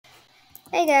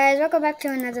Hey guys, welcome back to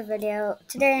another video.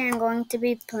 Today I'm going to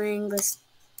be playing this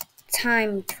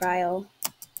time trial.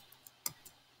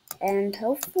 And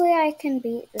hopefully I can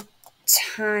beat the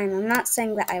time. I'm not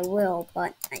saying that I will,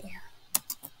 but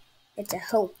it's a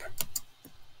hope.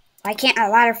 Why can't I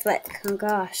ladder flick? Oh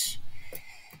gosh.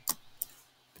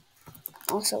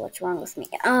 Also, what's wrong with me?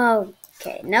 Oh,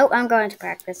 okay. Nope, I'm going to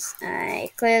practice.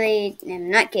 I clearly am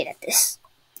not good at this.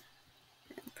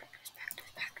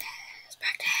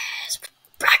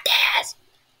 Practice.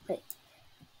 Wait.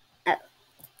 Oh.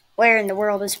 Where in the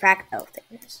world is practice? Oh, there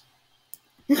it is.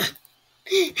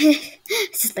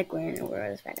 It's just like where in the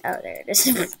world is practice? Oh, there it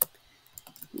is.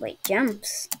 Wait,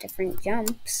 jumps. Different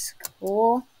jumps.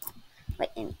 Cool. Wait,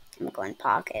 I'm going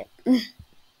pocket.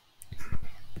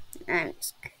 I'm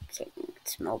just kidding.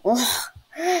 It's mobile.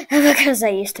 Because I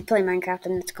used to play Minecraft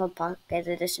and it's called Pocket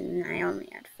Edition and I only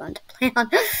had fun to play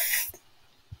on.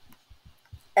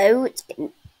 Oh, it's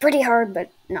getting pretty hard,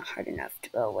 but not hard enough to.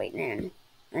 Oh, wait, no.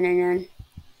 No.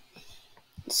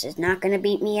 This is not going to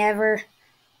beat me ever.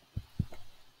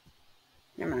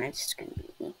 Never mind, it's just going to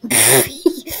beat me.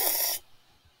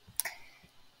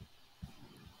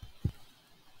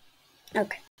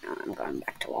 Okay, now I'm going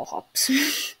back to wall hops.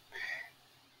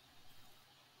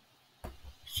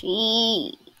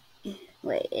 Wait,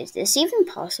 is this even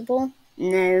possible?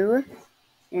 No.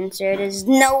 Answer is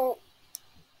no.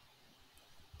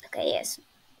 Okay, yes.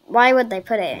 Why would they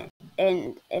put it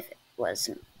in if it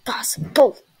wasn't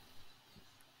possible?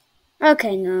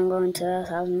 Okay, now I'm going to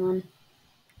 1001.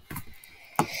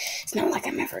 It's not like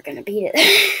I'm ever gonna beat it.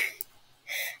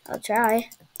 I'll try.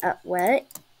 What?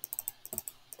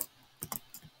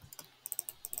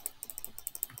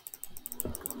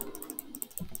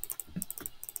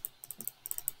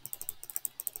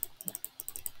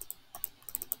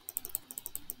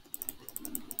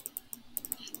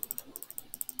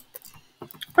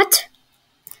 What?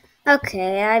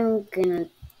 Okay, I'm commented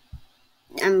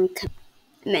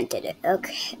it.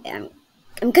 Okay, I'm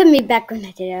gonna be back when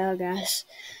I did it. Oh gosh.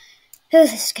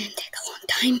 This is gonna take a long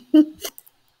time.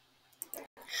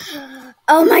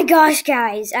 Oh my gosh,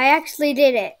 guys, I actually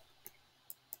did it.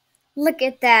 Look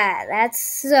at that. That's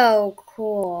so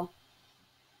cool.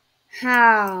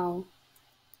 How?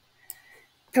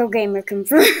 Pro gamer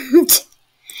confirmed.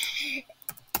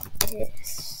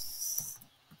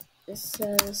 This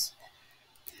says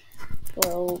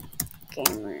pro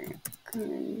gamer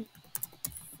confirmed.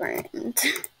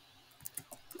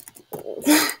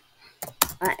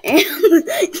 I am.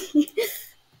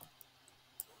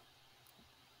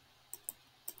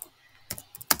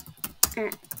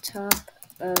 At top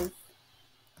of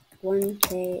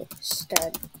 1K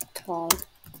stud tall.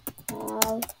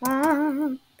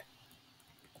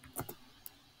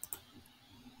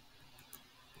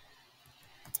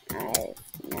 I've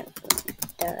never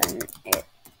done it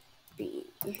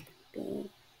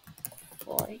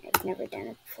before. I've never done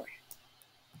it before.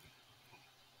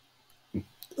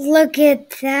 Look at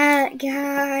that,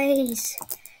 guys.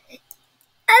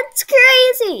 That's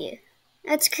crazy.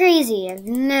 That's crazy. I've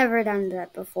never done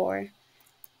that before.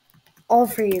 All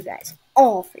for you guys.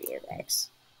 All for you guys.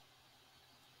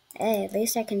 Hey, at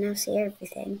least I can now see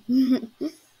everything.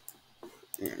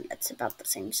 That's about the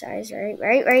same size, right?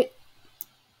 Right?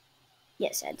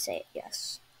 Yes, I'd say it,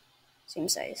 yes. Same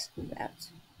size.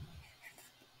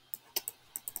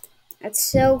 That's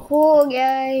so cool,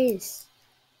 guys.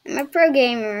 I'm a pro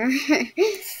gamer.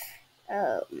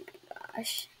 Oh my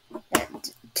gosh.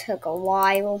 That took a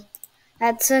while.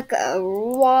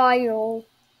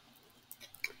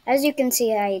 As you can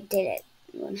see, I did it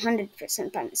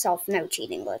 100% by myself. No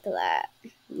cheating. Look at that.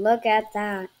 Look at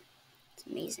that. It's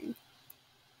amazing.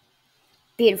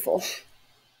 Beautiful.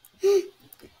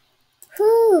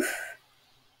 Whew.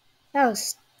 That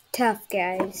was tough,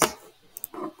 guys.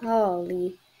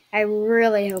 Holy. I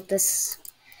really hope this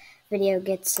video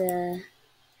gets a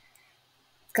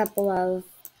couple of...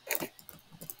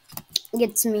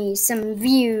 gets me some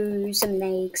views, some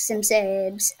likes, some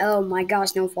subs. Oh my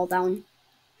gosh, don't fall down.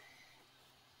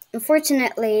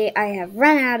 Unfortunately, I have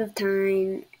run out of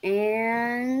time,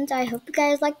 and I hope you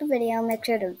guys liked the video. Make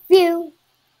sure to view,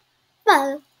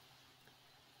 follow,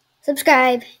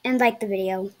 subscribe, and like the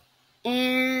video.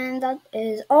 And that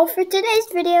is all for today's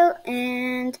video,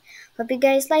 and hope you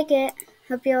guys like it.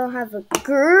 Hope you all have a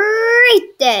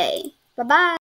great day. Bye-bye.